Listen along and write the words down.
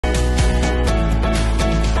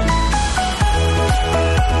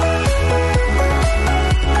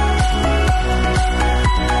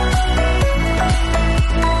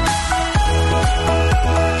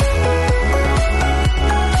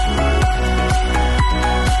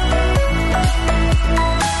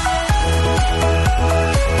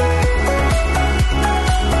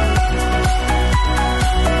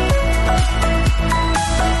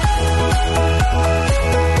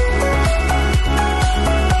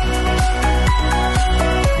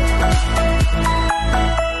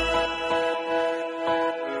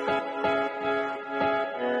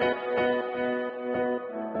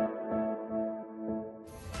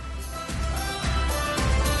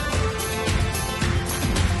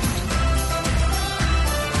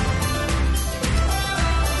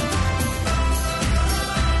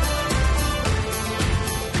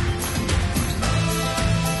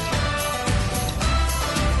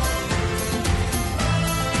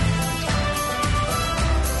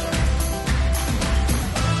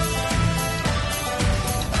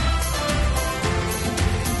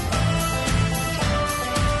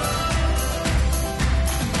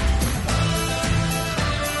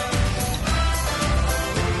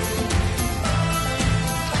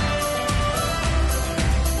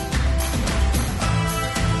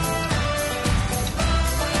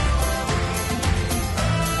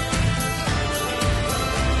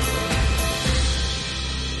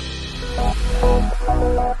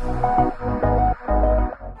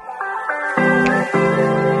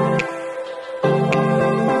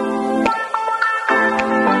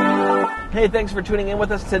Hey, thanks for tuning in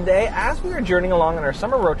with us today as we are journeying along on our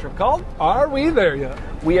summer road trip called Are We There Yet?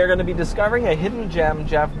 We are going to be discovering a hidden gem,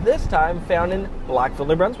 Jeff, this time found in Blackfield,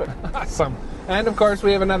 New Brunswick. Awesome. And of course,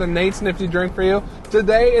 we have another Nate's Nifty drink for you.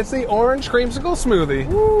 Today, it's the Orange Creamsicle Smoothie.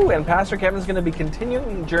 Woo! And Pastor Kevin's going to be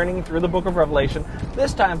continuing journeying through the book of Revelation,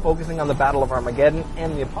 this time focusing on the Battle of Armageddon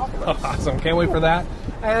and the Apocalypse. Awesome. Can't wait for that.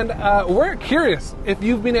 And we're curious if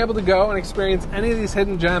you've been able to go and experience any of these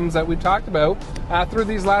hidden gems that we've talked about through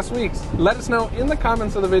these last weeks. Let us know in the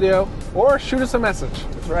comments of the video or shoot us a message.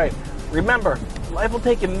 That's right. Remember, life will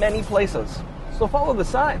take you many places, so follow the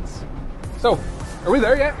signs. So, are we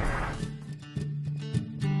there yet?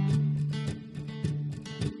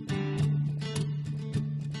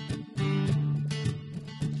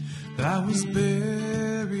 I was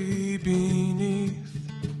buried beneath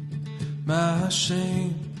my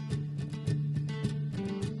shame.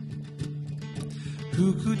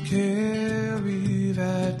 Who could carry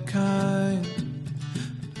that kind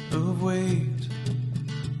of weight?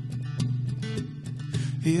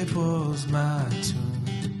 It was my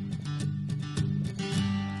tomb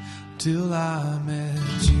till I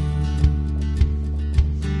met you.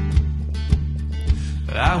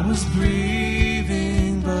 I was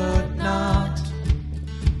breathing but not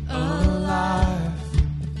alive.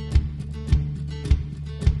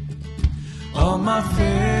 All my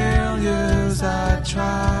failures I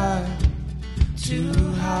tried to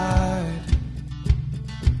hide.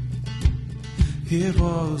 It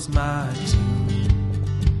was my tomb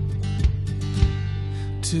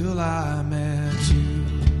till I met you.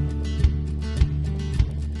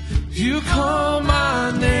 You called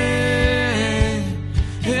my name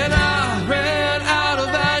and I ran out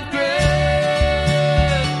of that grave,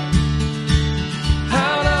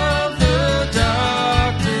 out of the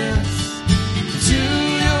darkness to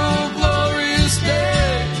your glorious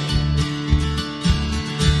day.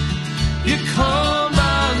 You called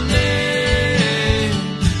my name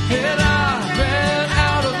and I ran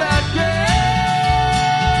out of that grave,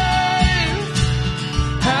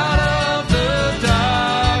 out of the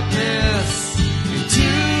darkness into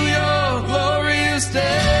your glorious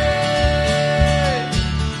day.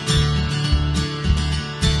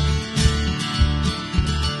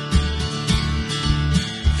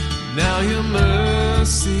 Now your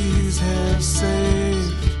mercies have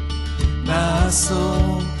saved my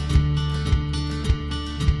soul.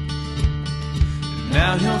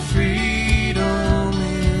 Now your freedom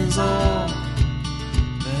is all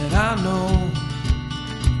that I know.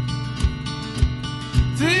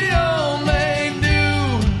 The old made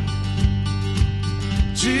new,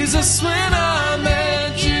 Jesus, when I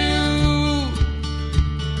met you,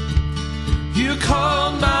 you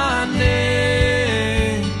called my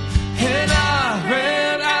name and I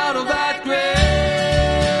ran out of that grave,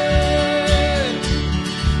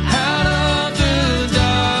 out of the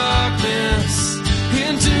darkness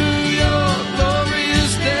into your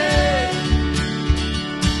glorious day.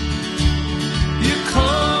 You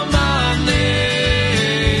called my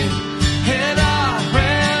name and I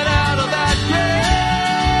ran out of that grave,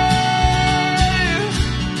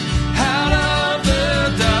 out of the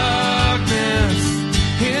darkness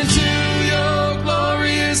into your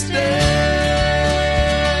glorious day.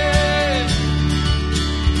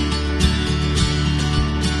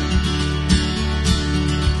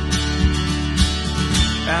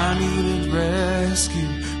 I needed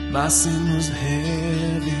rescue, my sin was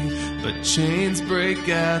heavy, but chains break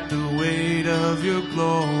at the weight of your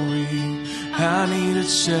glory. I needed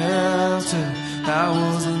shelter, I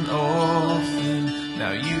was an orphan,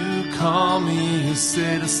 now you call me a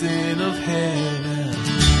citizen of heaven.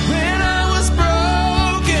 When I was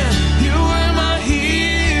broken, you were my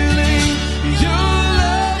healing. Your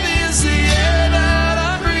love is the air that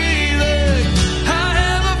I'm breathing. I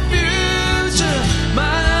have a future,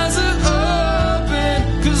 my eyes are open,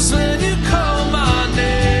 'cause when you call my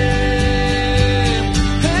name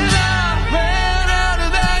and I ran out of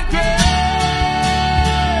that grave,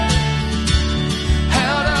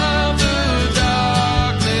 out of the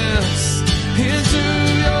darkness into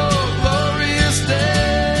your glorious day.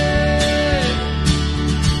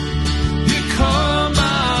 You called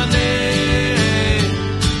my name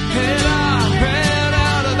and I ran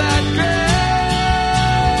out of that grave,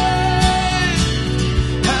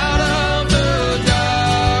 out of the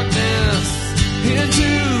darkness into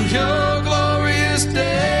your glorious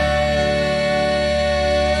day.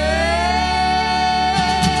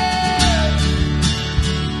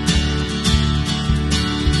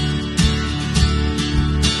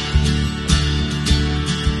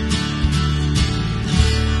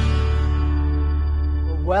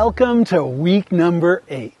 Welcome to week number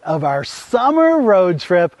 8 of our summer road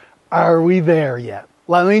trip, Are we there yet?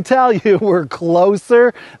 Let me tell you, we're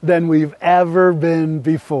closer than we've ever been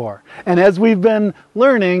before. And as we've been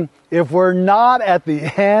learning, if we're not at the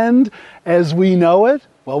end as we know it,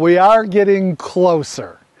 well, we are getting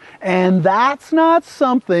closer. And that's not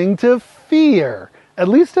something to fear, at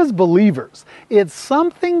least as believers. It's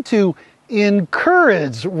something to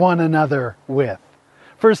encourage one another with.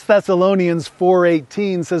 1 Thessalonians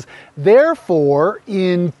 4:18 says, "Therefore,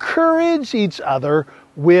 encourage each other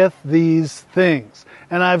with these things."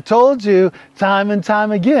 And I've told you time and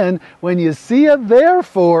time again, when you see a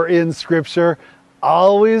therefore in Scripture,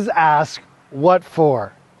 always ask, what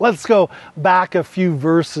for? Let's go back a few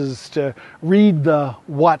verses to read the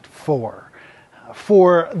what for.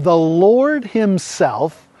 "For the Lord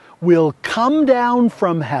himself will come down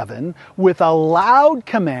from heaven with a loud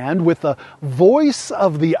command, with the voice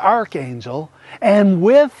of the archangel, and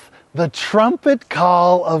with the trumpet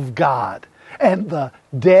call of God. And the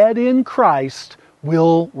dead in Christ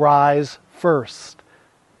will rise first.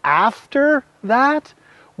 After that,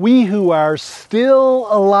 we who are still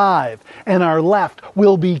alive and are left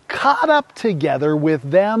will be caught up together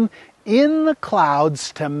with them in the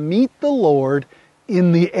clouds to meet the Lord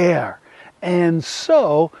in the air. And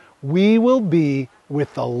so we will be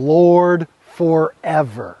with the Lord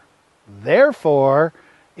forever. Therefore,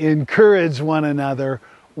 encourage one another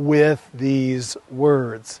with these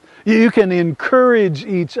words." You can encourage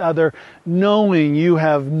each other knowing you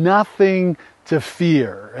have nothing to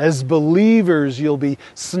fear. As believers, you'll be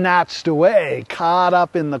snatched away, caught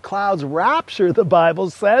up in the clouds, rapture, the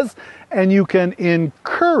Bible says, and you can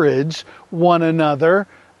encourage one another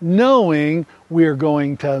knowing we're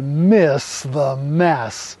going to miss the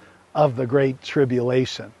mess of the Great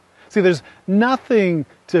Tribulation. See, there's nothing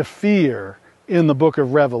to fear in the book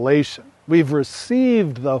of Revelation. We've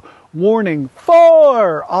received the warning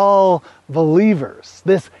for all believers.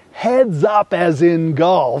 This heads up as in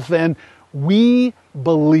golf, and we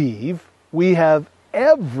believe we have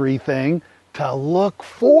everything to look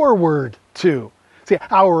forward to. See,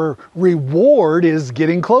 our reward is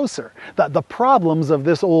getting closer. The problems of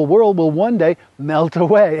this old world will one day melt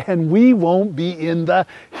away, and we won't be in the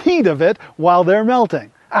heat of it while they're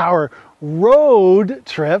melting. Our road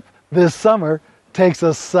trip this summer takes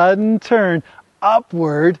a sudden turn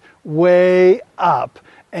upward, way up,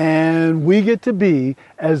 and we get to be,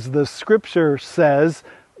 as the Scripture says,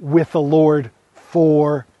 with the Lord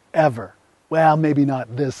forever. Well, maybe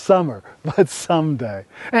not this summer, but someday.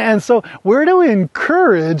 And so we're to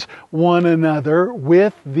encourage one another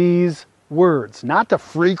with these words, not to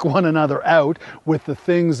freak one another out with the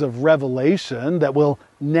things of Revelation that will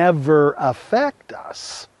never affect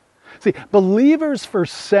us. See, believers for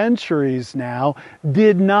centuries now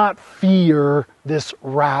did not fear this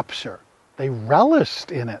rapture. They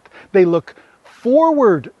relished in it. They looked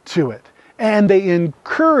forward to it, and they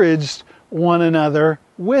encouraged one another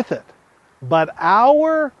with it. But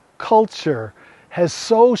our culture has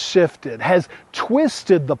so shifted, has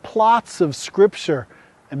twisted the plots of Scripture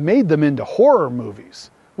and made them into horror movies.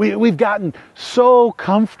 We've gotten so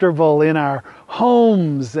comfortable in our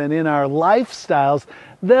homes and in our lifestyles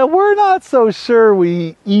that we're not so sure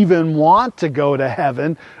we even want to go to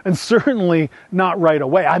heaven, and certainly not right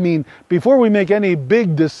away. I mean, before we make any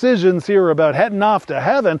big decisions here about heading off to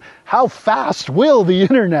heaven, how fast will the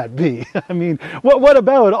internet be? I mean, what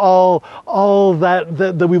about all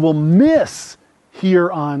that we will miss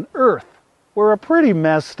here on earth? We're a pretty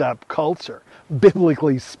messed up culture,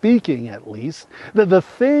 biblically speaking at least. The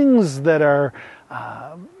things that are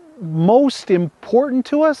most important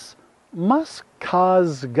to us must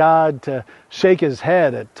cause God to shake his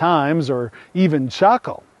head at times or even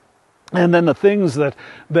chuckle. And then the things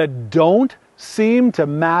that don't seem to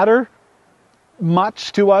matter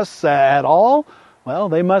much to us at all, well,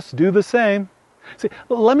 they must do the same. See,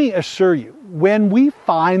 let me assure you, when we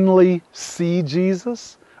finally see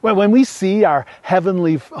Jesus, when we see our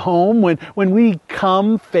heavenly home, when we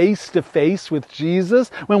come face to face with Jesus,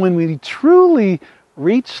 when we truly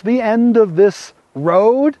reach the end of this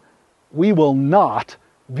road, we will not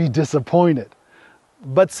be disappointed.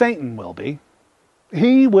 But Satan will be.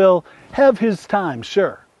 He will have his time,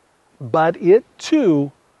 sure. But it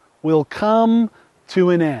too will come to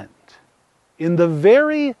an end. In the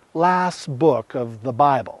very last book of the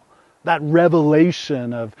Bible, that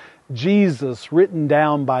revelation of Jesus written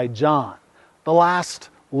down by John, the last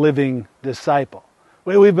living disciple,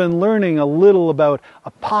 we've been learning a little about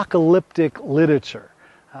apocalyptic literature.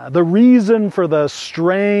 The reason for the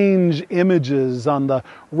strange images on the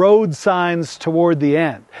road signs toward the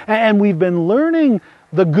end. And we've been learning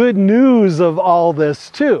the good news of all this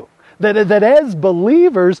too. That as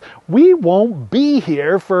believers, we won't be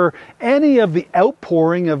here for any of the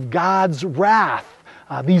outpouring of God's wrath.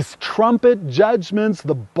 These trumpet judgments,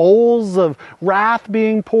 the bowls of wrath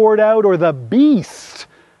being poured out, or the beast.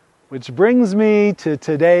 Which brings me to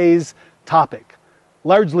today's topic,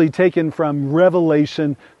 largely taken from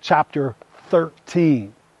Revelation chapter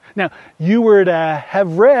 13. Now, you were to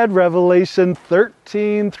have read Revelation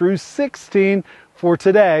 13 through 16 for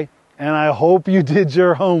today, and I hope you did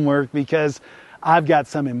your homework because I've got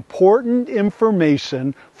some important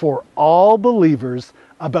information for all believers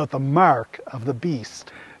about the mark of the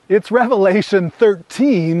beast. It's Revelation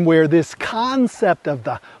 13 where this concept of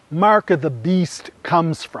the mark of the beast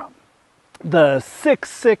comes from. The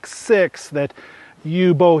 666 that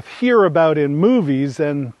you both hear about in movies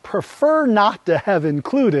and prefer not to have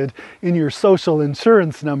included in your social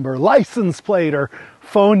insurance number, license plate, or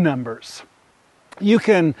phone numbers. You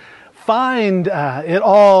can find it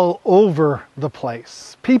all over the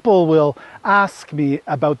place. People will ask me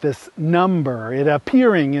about this number, it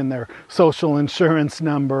appearing in their social insurance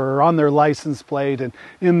number or on their license plate and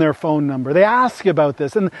in their phone number. They ask about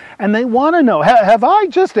this and they want to know, have I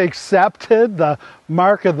just accepted the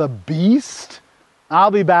mark of the beast? I'll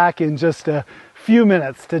be back in just a few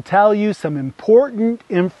minutes to tell you some important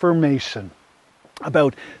information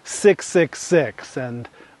about 666 and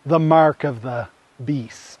the mark of the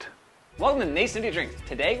beast. Welcome to Nate's India Drinks.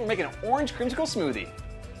 Today we're making an orange creamsicle smoothie.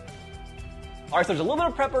 Alright, so there's a little bit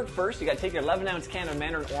of prep work first. You gotta take your 11-ounce can of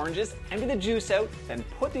mandarin oranges, empty the juice out, then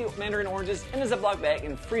put the mandarin oranges in a Ziploc bag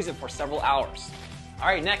and freeze it for several hours.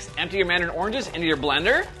 Alright, next, empty your mandarin oranges into your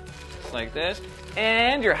blender, just like this,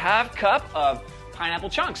 and your half cup of pineapple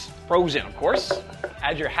chunks, frozen of course.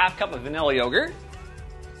 Add your half cup of vanilla yogurt.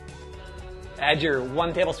 Add your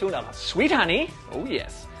 1 tablespoon of sweet honey. Oh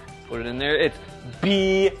yes. Put it in there. It's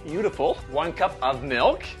beautiful. 1 cup of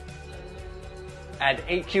milk. Add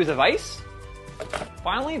 8 cubes of ice.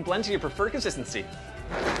 Finally, blend to your preferred consistency.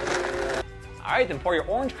 Alright, then pour your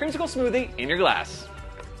orange creamsicle smoothie in your glass.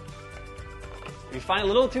 If you find it a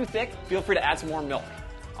little too thick, feel free to add some more milk.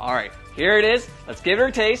 Alright, here it is. Let's give it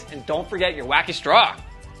a taste, and don't forget your wacky straw.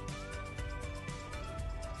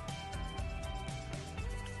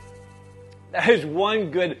 That is one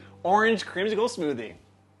good orange creamsicle smoothie.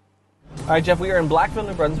 All right, Jeff, we are in Blackville,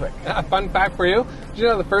 New Brunswick. Fun fact for you, did you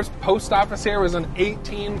know the first post office here was in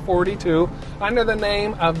 1842 under the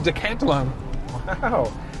name of Decantalon?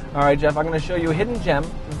 Wow. All right, Jeff, I'm going to show you a hidden gem,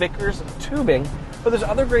 Vickers Tubing, but there's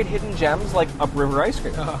other great hidden gems like Upriver Ice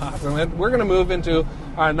Cream. Awesome. And we're going to move into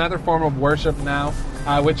another form of worship now,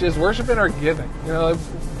 which is worship in our giving. You know,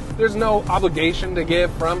 there's no obligation to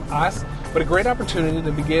give from us, but a great opportunity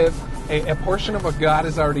to give a portion of what God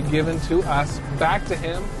has already given to us back to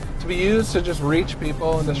Him, to be used to just reach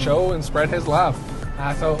people and to show and spread His love.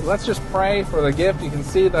 So let's just pray for the gift. You can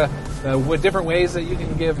see the different ways that you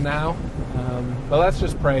can give now. But let's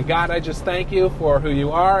just pray. God, I just thank you for who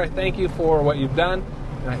you are. I thank you for what you've done.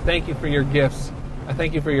 And I thank you for your gifts. I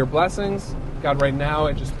thank you for your blessings. God, right now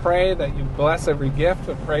I just pray that you bless every gift.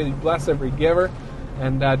 I pray that you bless every giver.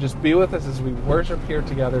 And just be with us as we worship here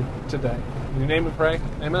together today. In your name we pray.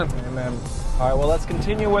 Amen. Amen. All right, well, let's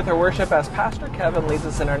continue with our worship as Pastor Kevin leads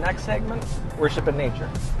us in our next segment, Worship in Nature.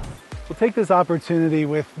 Well, take this opportunity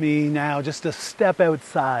with me now just to step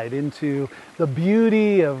outside into the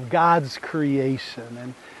beauty of God's creation.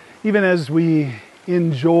 And even as we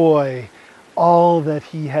enjoy all that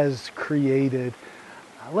He has created,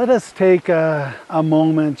 let us take a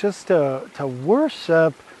moment just to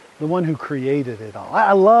worship the one who created it all.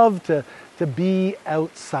 I love to be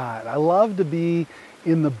outside. I love to be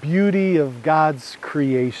in the beauty of God's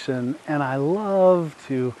creation, and I love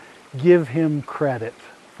to give Him credit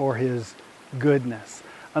for His goodness.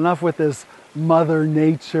 Enough with this Mother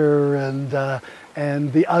Nature and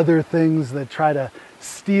the other things that try to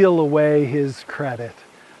steal away His credit.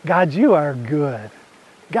 God, you are good.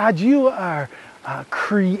 God, you are a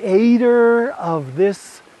creator of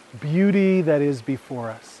this beauty that is before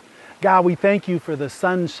us. God, we thank you for the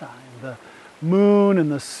sunshine, the moon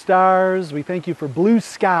and the stars. We thank you for blue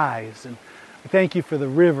skies, and we thank you for the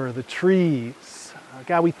river, the trees.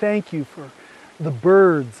 God, we thank you for the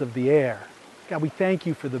birds of the air. God, we thank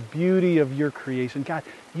you for the beauty of your creation. God,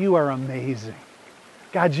 you are amazing.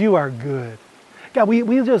 God, you are good. God, we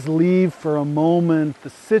just leave for a moment the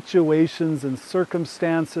situations and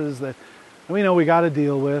circumstances that we know we got to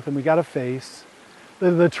deal with and we got to face,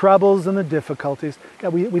 the troubles and the difficulties.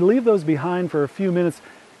 God, we leave those behind for a few minutes,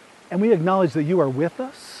 and we acknowledge that you are with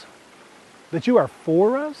us, that you are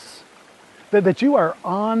for us, that you are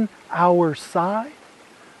on our side.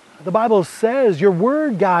 The Bible says, your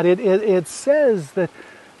word, God, it says that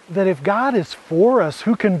that if God is for us,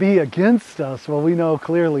 who can be against us? Well, we know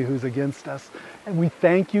clearly who's against us. And we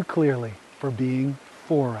thank you clearly for being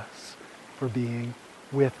for us, for being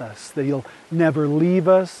with us, that you'll never leave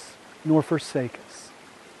us nor forsake us.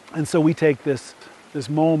 And so we take this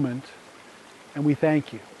moment and we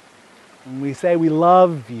thank you. And we say we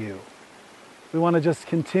love you. We want to just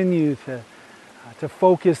continue to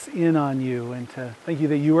focus in on you and to thank you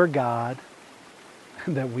that you are God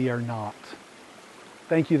and that we are not.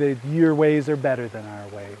 Thank you that your ways are better than our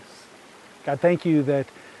ways. God, thank you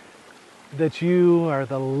that you are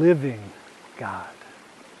the living God.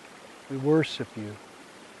 We worship you.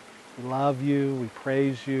 We love you. We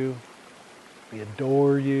praise you. We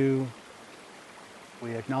adore you.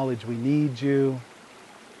 We acknowledge we need you.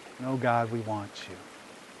 And oh God, we want you.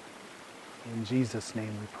 In Jesus'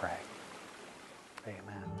 name we pray.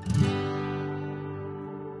 Amen.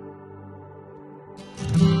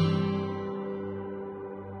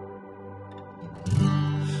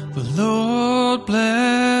 The Lord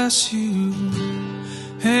bless you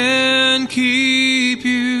and keep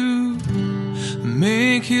you,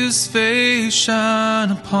 make His face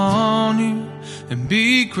shine upon you and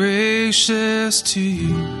be gracious to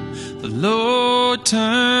you. The Lord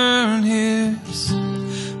turn His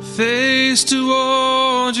face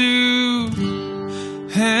toward you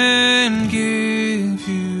and give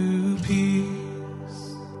you peace.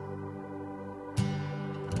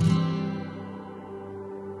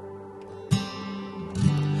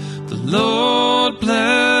 The Lord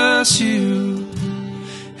bless you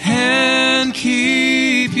and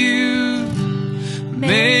keep you,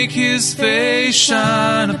 make His face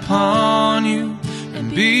shine upon you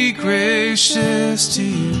and be gracious to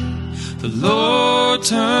you. The Lord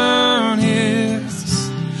turn His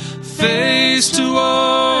face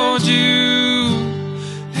toward you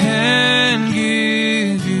and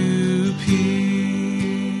give you peace.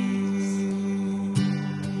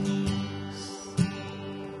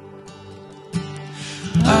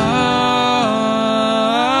 Amen.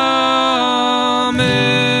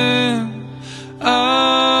 Amen.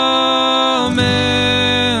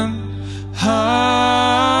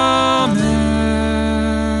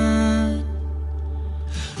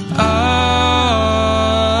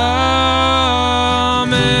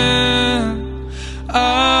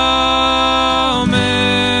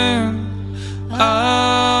 Amen.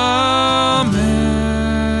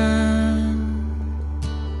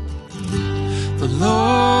 The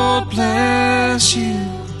Lord bless you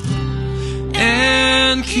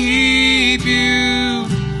and keep you,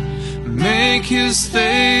 make His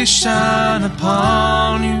face shine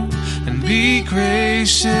upon you and be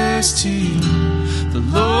gracious to you. The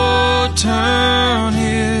Lord turn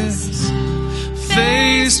His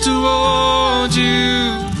face toward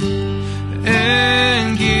you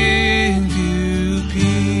and give you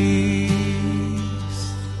peace.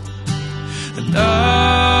 And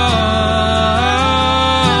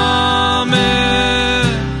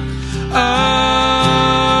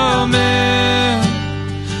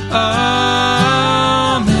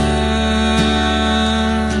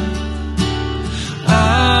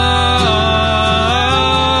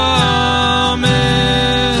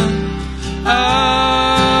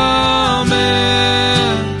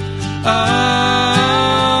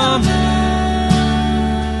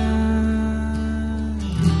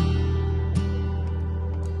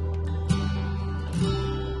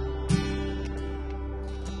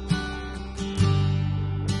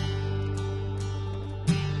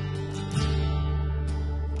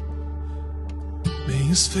may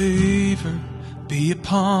His favor be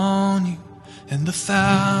upon you and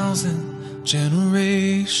 1,000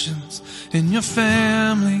 generations, in your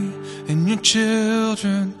family, in your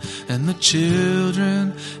children, and the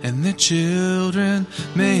children, and their children.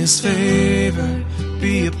 May His favor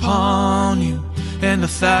be upon you and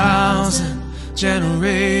 1,000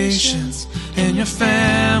 generations, in your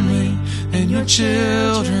family, and your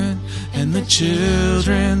children, and the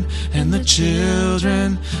children, and the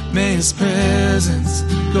children. May His presence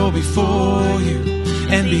go before you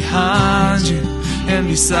and behind you and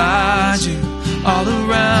beside you, all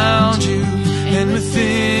around you and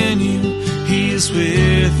within you. He is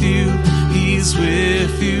with you, He is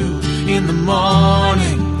with you, in the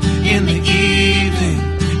morning, in the evening,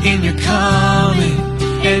 in your coming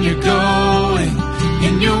and your going,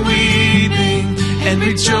 in your weeping and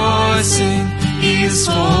rejoicing. He is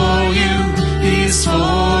for you, He is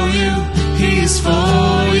for you, He is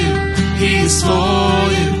for you, He is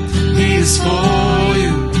for you, He is for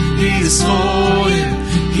you, He is for you,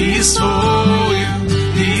 He is for you,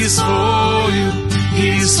 He is for you, He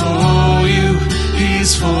is for you, He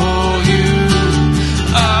is for you.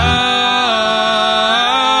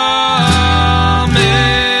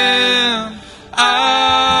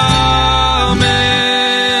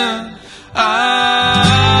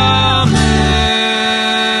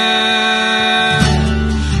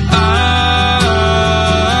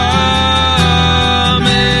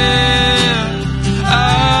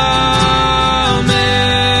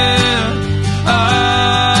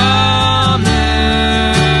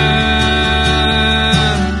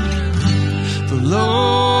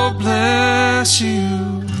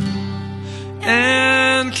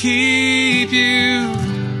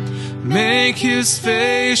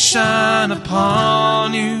 face shine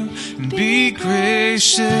upon you and be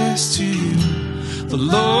gracious to you. The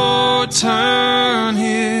Lord turn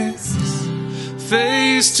his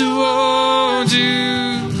face toward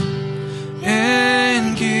you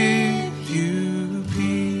and give you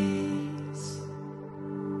peace.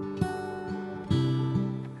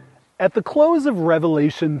 At the close of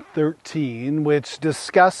Revelation 13, which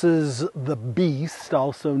discusses the beast,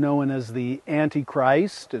 also known as the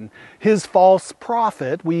Antichrist, and his false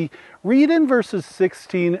prophet, we read in verses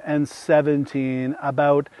 16 and 17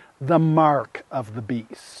 about the mark of the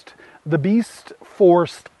beast. The beast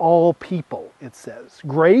forced all people, it says,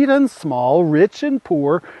 great and small, rich and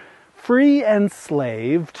poor, free and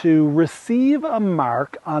slave, to receive a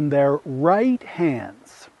mark on their right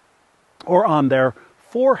hands or on their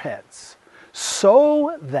foreheads,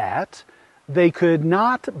 so that they could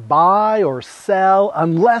not buy or sell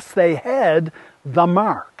unless they had the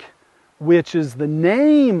mark, which is the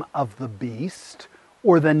name of the beast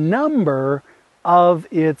or the number of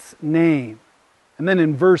its name. And then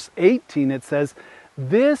in verse 18 it says,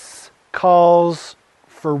 this calls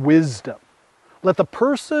for wisdom. Let the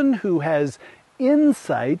person who has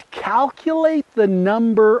insight calculate the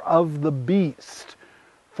number of the beast,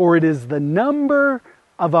 for it is the number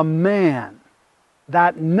of a man.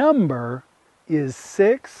 That number is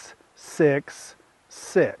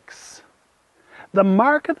 666. The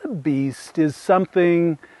mark of the beast is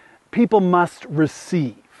something people must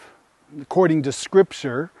receive. According to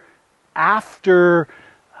Scripture, after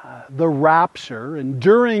the rapture and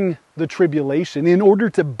during the tribulation, in order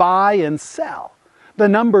to buy and sell, the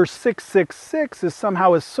number 666 is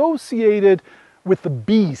somehow associated with the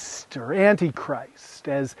beast or Antichrist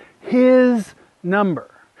as his number.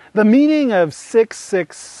 The meaning of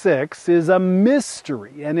 666 is a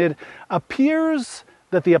mystery, and it appears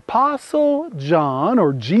that the Apostle John,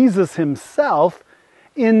 or Jesus himself,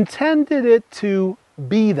 intended it to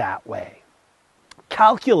be that way.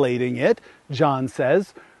 Calculating it, John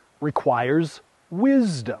says, requires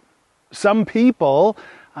wisdom. Some people,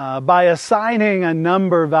 by assigning a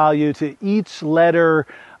number value to each letter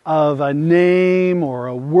of a name or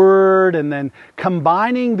a word and then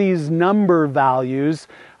combining these number values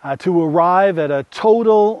to arrive at a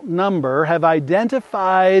total number, have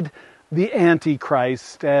identified the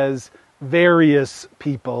Antichrist as various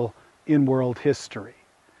people in world history.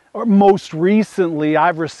 Or most recently,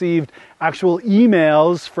 I've received actual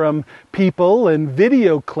emails from people and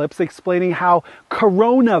video clips explaining how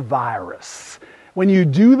coronavirus, when you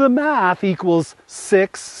do the math, equals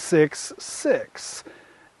 666.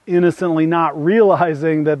 Innocently not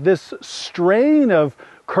realizing that this strain of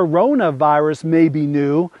coronavirus may be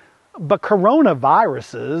new, but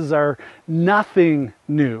coronaviruses are nothing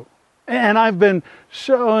new. And I've been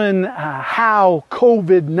showing how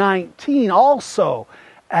COVID-19 also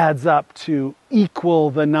adds up to equal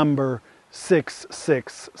the number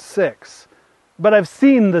 666. But I've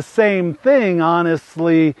seen the same thing,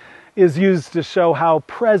 honestly, is used to show how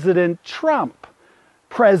President Trump,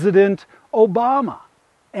 President Obama,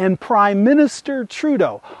 and Prime Minister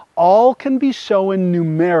Trudeau all can be shown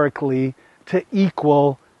numerically to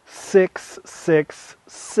equal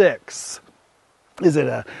 666. Is it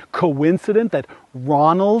a coincidence that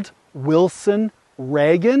Ronald Wilson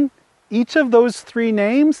Reagan, each of those three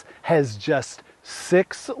names, has just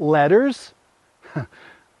 6 letters?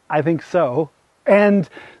 I think so. And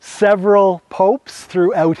several popes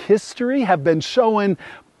throughout history have been shown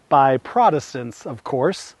by Protestants, of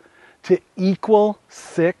course, to equal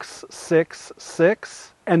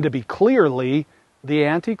 666, and to be clearly the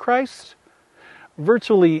Antichrist.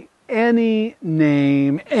 Virtually any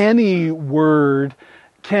name, any word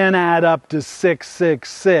can add up to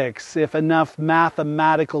 666 if enough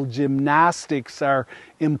mathematical gymnastics are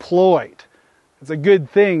employed. It's a good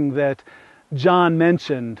thing that John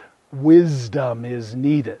mentioned wisdom is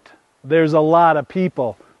needed. There's a lot of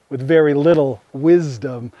people with very little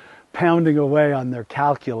wisdom pounding away on their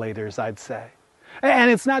calculators, I'd say. And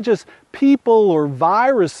it's not just people or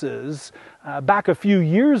viruses. Back a few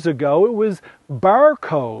years ago, it was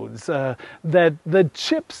barcodes, that the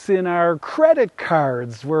chips in our credit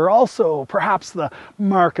cards were also perhaps the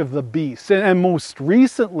mark of the beast. And most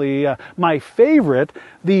recently, my favorite,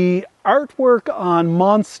 the artwork on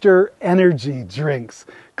Monster energy drinks.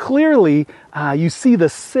 Clearly, you see the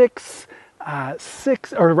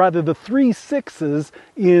the 3 sixes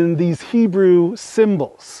in these Hebrew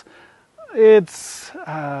symbols. It's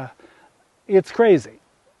crazy.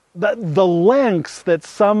 The lengths that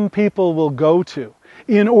some people will go to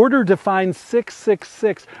in order to find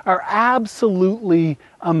 666 are absolutely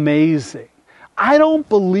amazing. I don't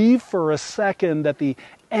believe for a second that the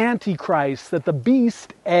Antichrist, that the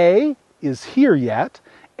beast, A, is here yet,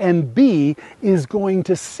 and B, is going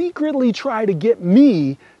to secretly try to get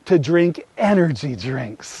me to drink energy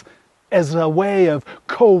drinks as a way of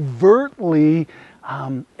covertly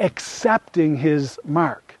accepting his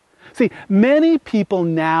mark. See, many people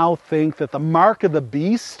now think that the mark of the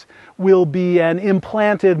beast will be an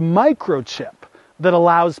implanted microchip that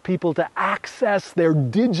allows people to access their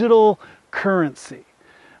digital currency.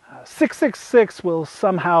 666 will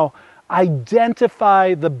somehow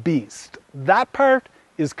identify the beast. That part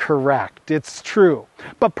is correct. It's true.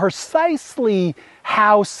 But precisely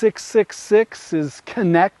how 666 is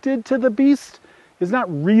connected to the beast is not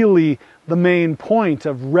really the main point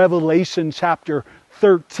of Revelation chapter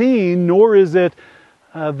 13, nor is it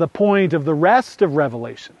the point of the rest of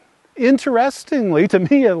Revelation. Interestingly, to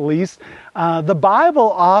me at least, the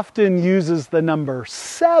Bible often uses the number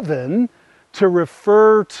 7 to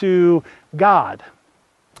refer to God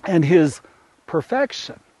and his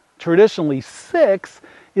perfection. Traditionally, 6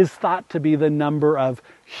 is thought to be the number of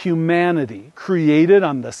humanity, created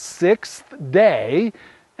on the 6th day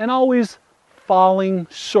and always falling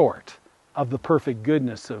short of the perfect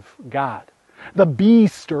goodness of God. The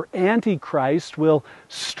beast or Antichrist will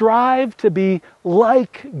strive to be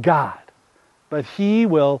like God, but he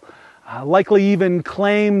will likely even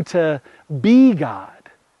claim to be God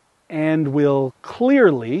and will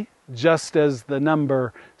clearly, just as the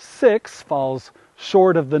number 6 falls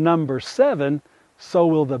short of the number 7, so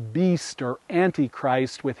will the beast or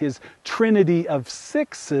Antichrist with his trinity of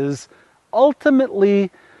 6s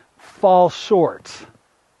ultimately fall short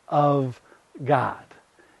of God.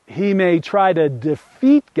 He may try to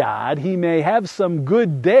defeat God, he may have some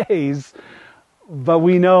good days, but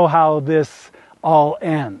we know how this all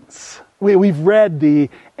ends. We've read the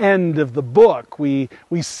end of the book. We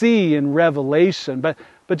see in Revelation, but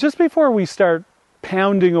just before we start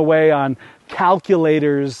pounding away on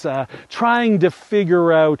calculators, trying to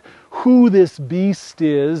figure out who this beast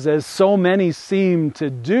is, as so many seem to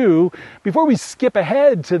do, before we skip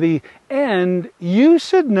ahead to the end, you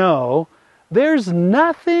should know there's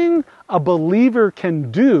nothing a believer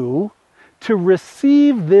can do to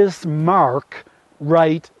receive this mark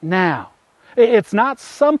right now. It's not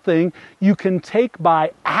something you can take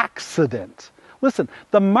by accident. Listen,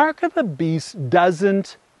 the mark of the beast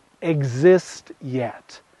doesn't exist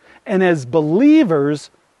yet. And as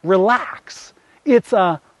believers, relax. It's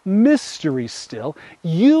a mystery still.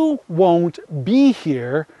 You won't be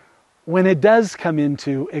here when it does come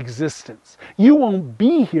into existence. You won't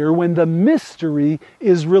be here when the mystery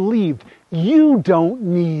is relieved. You don't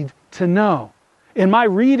need to know. In my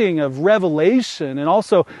reading of Revelation and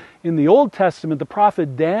also in the Old Testament, the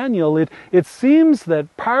prophet Daniel, it seems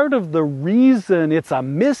that part of the reason it's a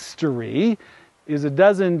mystery is it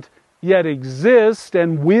doesn't yet exist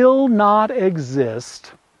and will not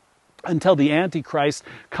exist until the Antichrist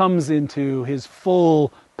comes into his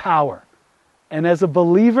full power. And as a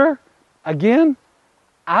believer, again,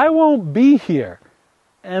 I won't be here,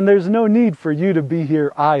 and there's no need for you to be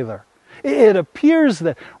here either. It appears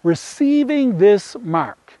that receiving this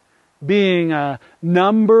mark, being a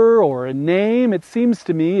number or a name, it seems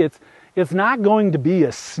to me it's not going to be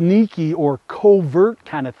a sneaky or covert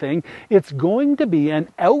kind of thing. It's going to be an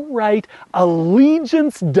outright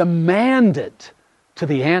allegiance demanded to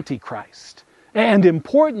the Antichrist. And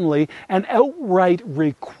importantly, an outright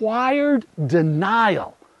required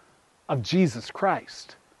denial of Jesus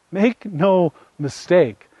Christ. Make no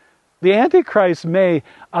mistake. The Antichrist may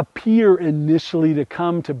appear initially to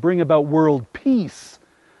come to bring about world peace,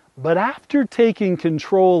 but after taking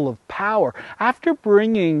control of power, after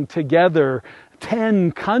bringing together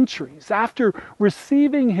 10 countries, after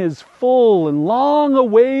receiving his full and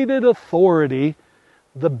long-awaited authority,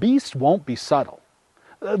 the beast won't be subtle.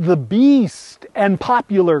 The beast and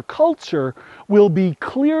popular culture will be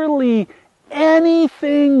clearly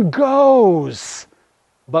anything goes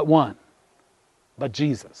but one, but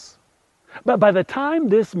Jesus. But by the time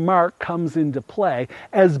this mark comes into play,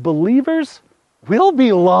 as believers, we'll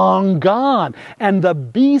be long gone, and the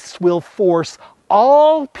beast will force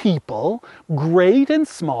all people, great and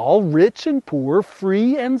small, rich and poor,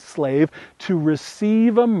 free and slave, to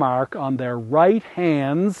receive a mark on their right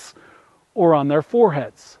hands or on their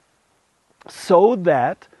foreheads, so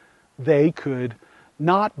that they could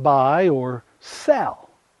not buy or sell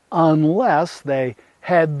unless they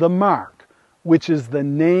had the mark, which is the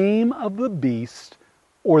name of the beast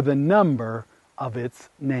or the number of its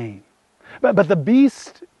name. But the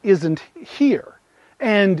beast isn't here,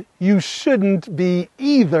 and you shouldn't be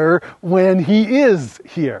either when he is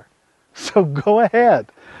here. So go ahead.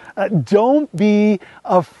 Don't be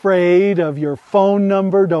afraid of your phone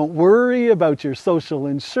number. Don't worry about your social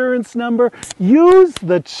insurance number. Use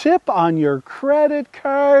the chip on your credit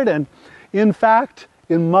card. And in fact,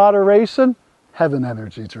 in moderation, have an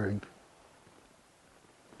energy drink.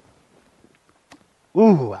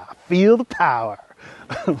 Ooh, I feel the power.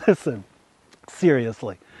 Listen,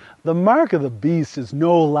 seriously, the mark of the beast is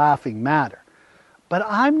no laughing matter. But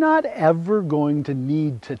I'm not ever going to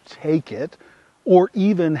need to take it or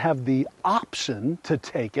even have the option to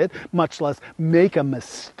take it, much less make a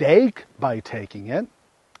mistake by taking it.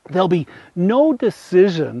 There'll be no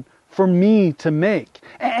decision for me to make,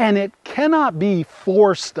 and it cannot be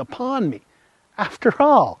forced upon me. After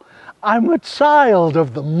all, I'm a child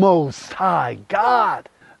of the Most High God.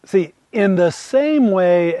 See, in the same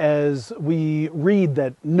way as we read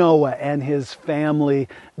that Noah and his family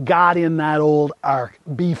got in that old ark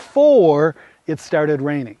before it started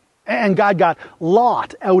raining, and God got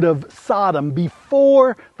Lot out of Sodom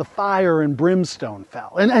before the fire and brimstone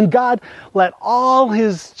fell, and God let all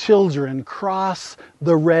his children cross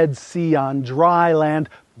the Red Sea on dry land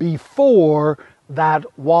before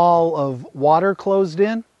that wall of water closed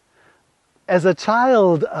in. As a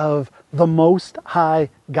child of the Most High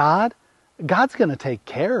God, God's going to take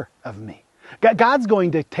care of me. God's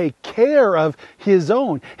going to take care of his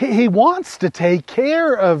own. He wants to take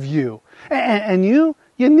care of you. And you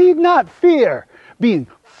need not fear being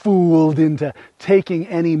fooled into taking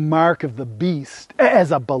any mark of the beast.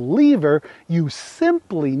 As a believer, you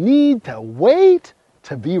simply need to wait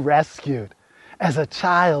to be rescued. As a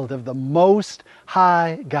child of the Most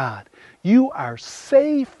High God, you are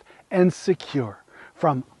safe and secure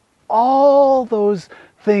from all those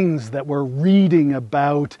things that we're reading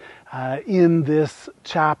about in this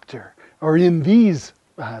chapter, or in these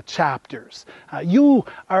chapters. You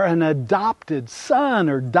are an adopted son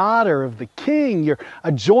or daughter of the King. You're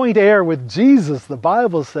a joint heir with Jesus, the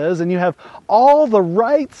Bible says, and you have all the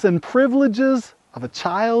rights and privileges of a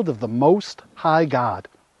child of the Most High God.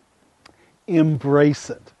 Embrace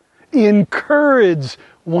it. Encourage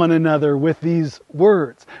one another with these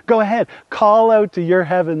words. Go ahead, call out to your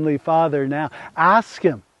Heavenly Father now. Ask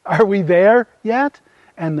Him, are we there yet?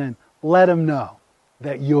 And then let Him know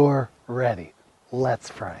that you're ready.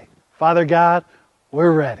 Let's pray. Father God,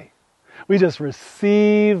 we're ready. We just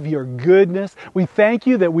receive your goodness. We thank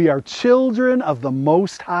you that we are children of the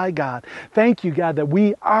Most High God. Thank you, God, that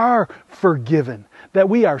we are forgiven, that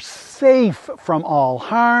we are safe from all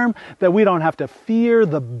harm, that we don't have to fear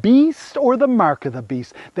the beast or the mark of the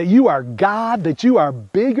beast, that you are God, that you are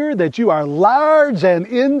bigger, that you are large and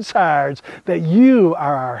in charge, that you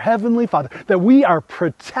are our Heavenly Father, that we are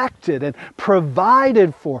protected and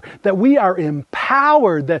provided for, that we are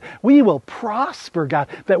empowered, that we will prosper, God,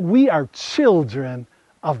 that we are children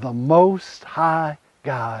of the Most High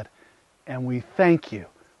God. And we thank you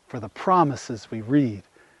for the promises we read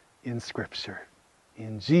in Scripture.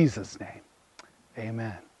 In Jesus' name,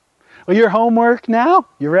 amen. Well, your homework now,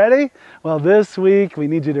 you ready? Well, this week we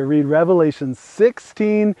need you to read Revelation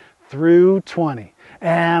 16 through 20.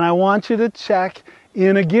 And I want you to check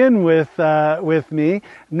in again with me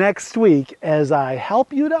next week as I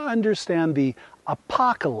help you to understand the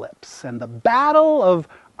apocalypse and the battle of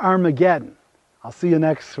Armageddon. I'll see you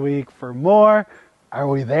next week for more. Are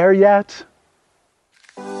we there yet?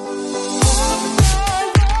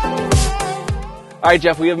 All right,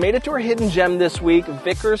 Jeff, we have made it to our hidden gem this week,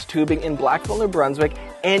 Vickers Tubing in Blackville, New Brunswick,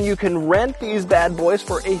 and you can rent these bad boys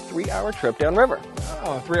for a 3-hour trip downriver.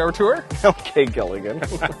 Oh, a 3-hour tour? Okay, Gilligan.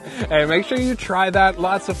 Hey, make sure you try that.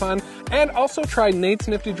 Lots of fun. And also try Nate's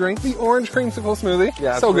Nifty Drink, the orange creamsicle smoothie.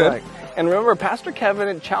 Yeah, so good. Right. And remember, Pastor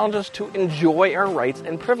Kevin challenged us to enjoy our rights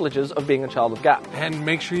and privileges of being a child of God. And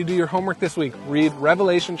make sure you do your homework this week. Read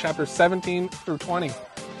Revelation chapter 17 through 20.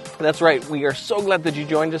 That's right. We are so glad that you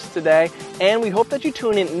joined us today, and we hope that you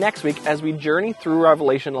tune in next week as we journey through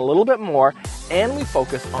Revelation a little bit more, and we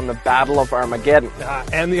focus on the Battle of Armageddon.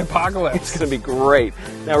 And the apocalypse. It's going to be great.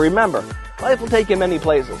 Now remember, life will take you many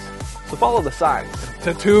places, so follow the signs.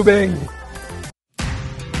 To tubing.